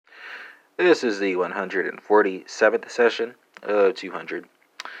This is the 147th session of 200.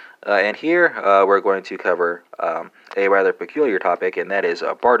 And here we're going to cover a rather peculiar topic, and that is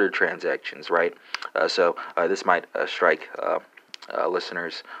barter transactions, right? So this might strike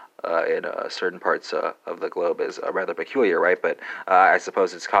listeners in certain parts of the globe as rather peculiar, right? But I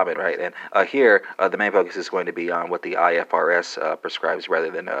suppose it's common, right? And here, the main focus is going to be on what the IFRS prescribes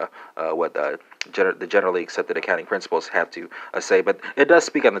rather than what the generally accepted accounting principles have to say. But it does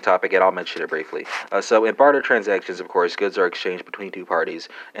speak on the topic, and I'll mention it briefly. So in barter transactions, of course, goods are exchanged between two parties,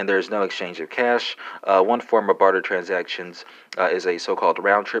 and there is no exchange of cash. One form of barter transactions is a so-called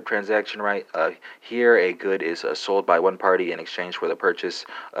round-trip transaction, right? Here, a good is sold by one party in exchange for the purchase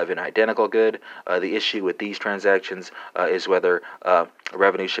of an identical good. The issue with these transactions is whether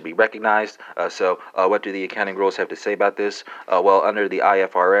revenue should be recognized. So what do the accounting rules have to say about this? Well, under the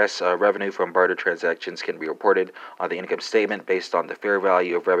IFRS, revenue from barter transactions can be reported on the income statement based on the fair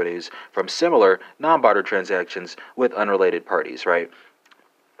value of revenues from similar non-barter transactions with unrelated parties, right?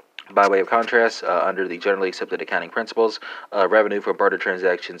 By way of contrast, under the generally accepted accounting principles, revenue from barter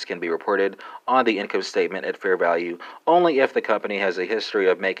transactions can be reported on the income statement at fair value only if the company has a history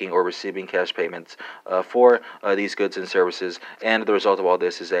of making or receiving cash payments for these goods and services, and the result of all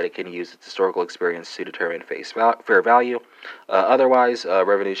this is that it can use its historical experience to determine fair value. Otherwise,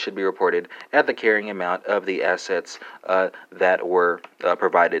 revenue should be reported at the carrying amount of the assets that were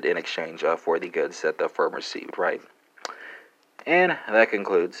provided in exchange for the goods that the firm received, right? And that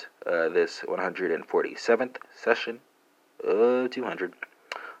concludes this 147th session of 200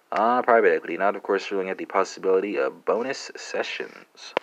 on private equity. Now, of course, we're looking at the possibility of bonus sessions.